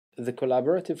The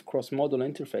Collaborative Cross-modal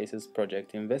Interfaces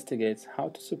project investigates how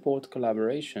to support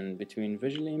collaboration between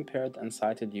visually impaired and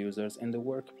sighted users in the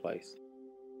workplace.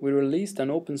 We released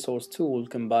an open-source tool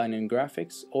combining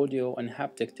graphics, audio, and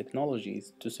haptic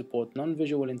technologies to support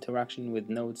non-visual interaction with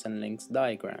nodes and links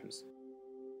diagrams.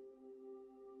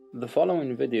 The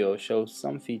following video shows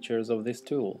some features of this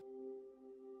tool.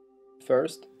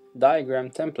 First, diagram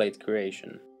template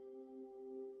creation.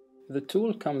 The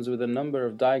tool comes with a number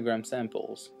of diagram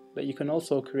samples, but you can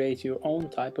also create your own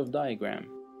type of diagram.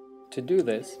 To do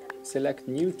this, select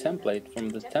New Template from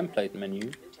the Template menu,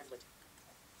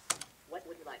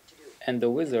 and the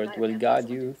wizard will guide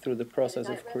you through the process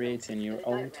of creating your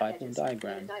own type of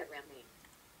diagram.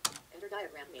 Enter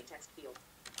diagram name text field.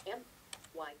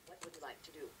 What would you like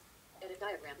to do? Edit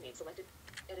diagram name selected.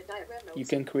 Edit diagram notes. You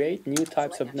can create new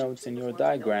types of nodes in your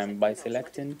diagram by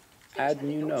selecting Add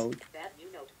New Node,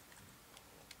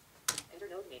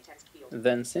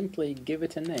 then simply give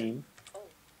it a name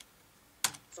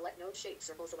Select node shape,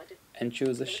 circle selected, and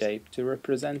choose a shape to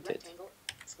represent it. rectangle,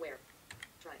 square,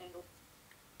 triangle,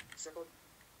 circle.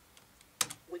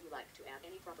 Would you like to add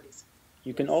any properties?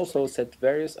 You can also set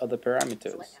various other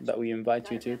parameters that we invite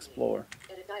you to explore.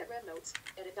 Edit diagram nodes.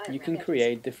 Edit diagram You can edges.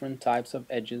 create different types of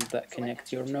edges that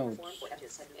connect your nodes.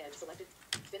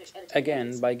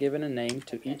 Again, by giving a name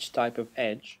to each type of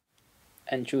edge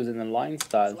and choosing a line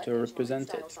style to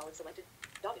represent it.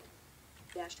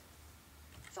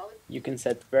 You can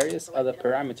set various other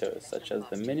parameters such as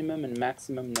the minimum and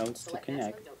maximum nodes to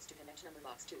connect,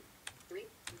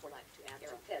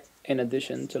 in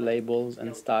addition to labels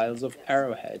and styles of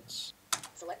arrowheads.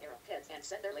 Select arrowheads and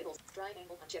set their labels.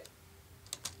 Triangle on chip.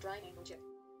 Triangle chip.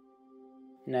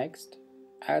 Next,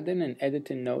 add in and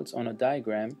edit in nodes on a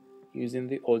diagram using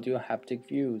the audio haptic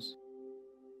views.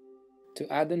 To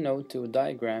add a node to a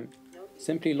diagram,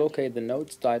 simply locate the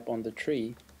nodes type on the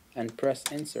tree and press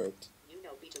Insert.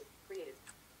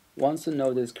 Once a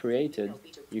node is created,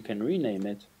 you can rename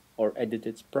it or edit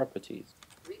its properties.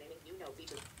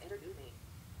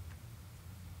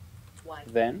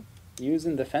 Then,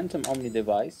 using the Phantom Omni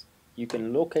device, you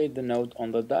can locate the node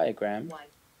on the diagram,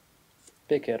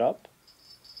 pick it up,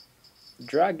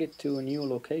 drag it to a new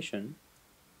location,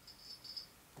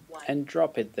 and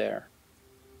drop it there.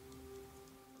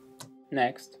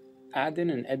 Next, add in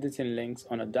and edit in links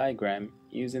on a diagram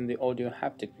using the audio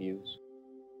haptic views.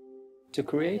 To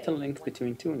create a link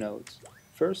between two nodes,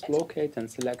 first locate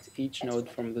and select each node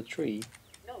from the tree,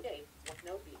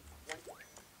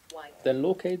 then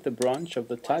locate the branch of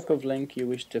the type of link you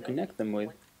wish to connect them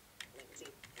with,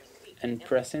 and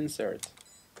press Insert.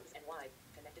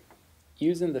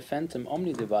 Using the Phantom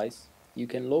Omni device, you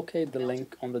can locate the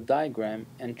link on the diagram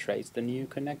and trace the new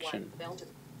connection.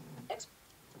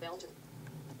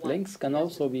 Links can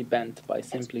also be bent by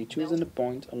simply choosing a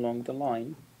point along the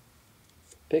line,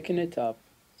 picking it up,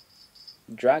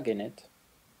 dragging it,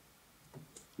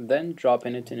 then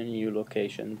dropping it in a new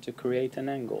location to create an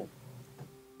angle.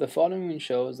 The following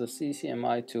shows the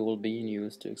CCmI tool being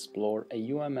used to explore a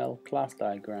UML class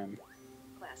diagram.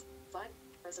 Class 5,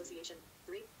 association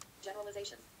 3,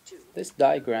 generalization 2. This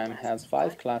diagram has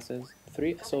 5 classes,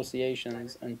 3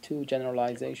 associations, and 2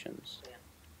 generalizations.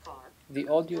 The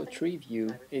audio tree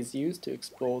view is used to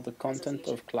explore the content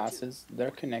of classes, their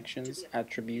connections,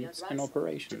 attributes, and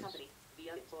operations.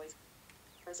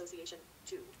 Association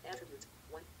 2, attributes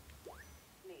 1,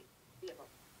 name, vehicle,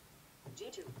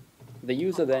 G2. The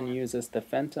user then uses the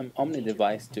Phantom Omni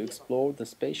device to explore the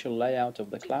spatial layout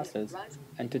of the classes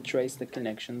and to trace the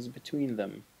connections between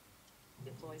them.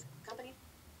 Employees, company,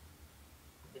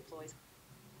 employees,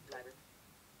 driver,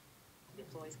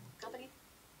 employees, company,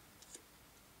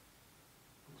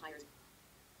 hires.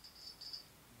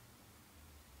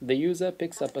 The user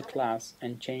picks up a class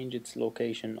and changes its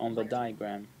location on the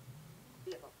diagram.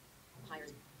 Vehicle,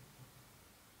 hires.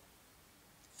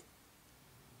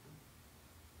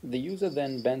 The user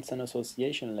then bends an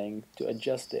association link to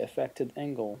adjust the affected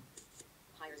angle.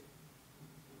 Hires.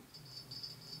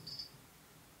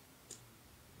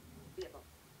 Vehicle,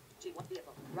 G1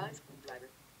 vehicle, drives, driver,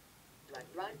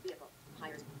 drive vehicle,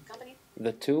 hires, company.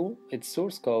 The tool, its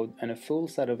source code, and a full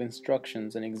set of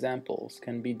instructions and examples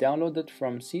can be downloaded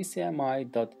from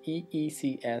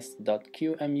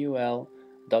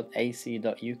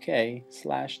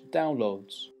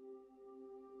ccmi.eecs.qmul.ac.uk/downloads.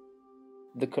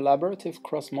 The Collaborative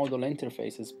Cross-modal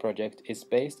Interfaces project is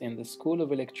based in the School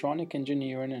of Electronic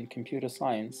Engineering and Computer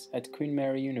Science at Queen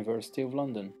Mary University of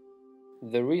London.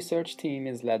 The research team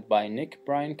is led by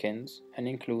Bryan-Kinns and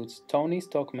includes Tony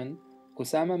Stockman,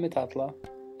 Oussama Metatla,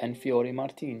 and Fiore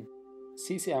Martin.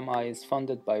 CCmI is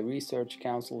funded by Research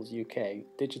Council's UK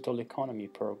Digital Economy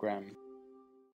Programme.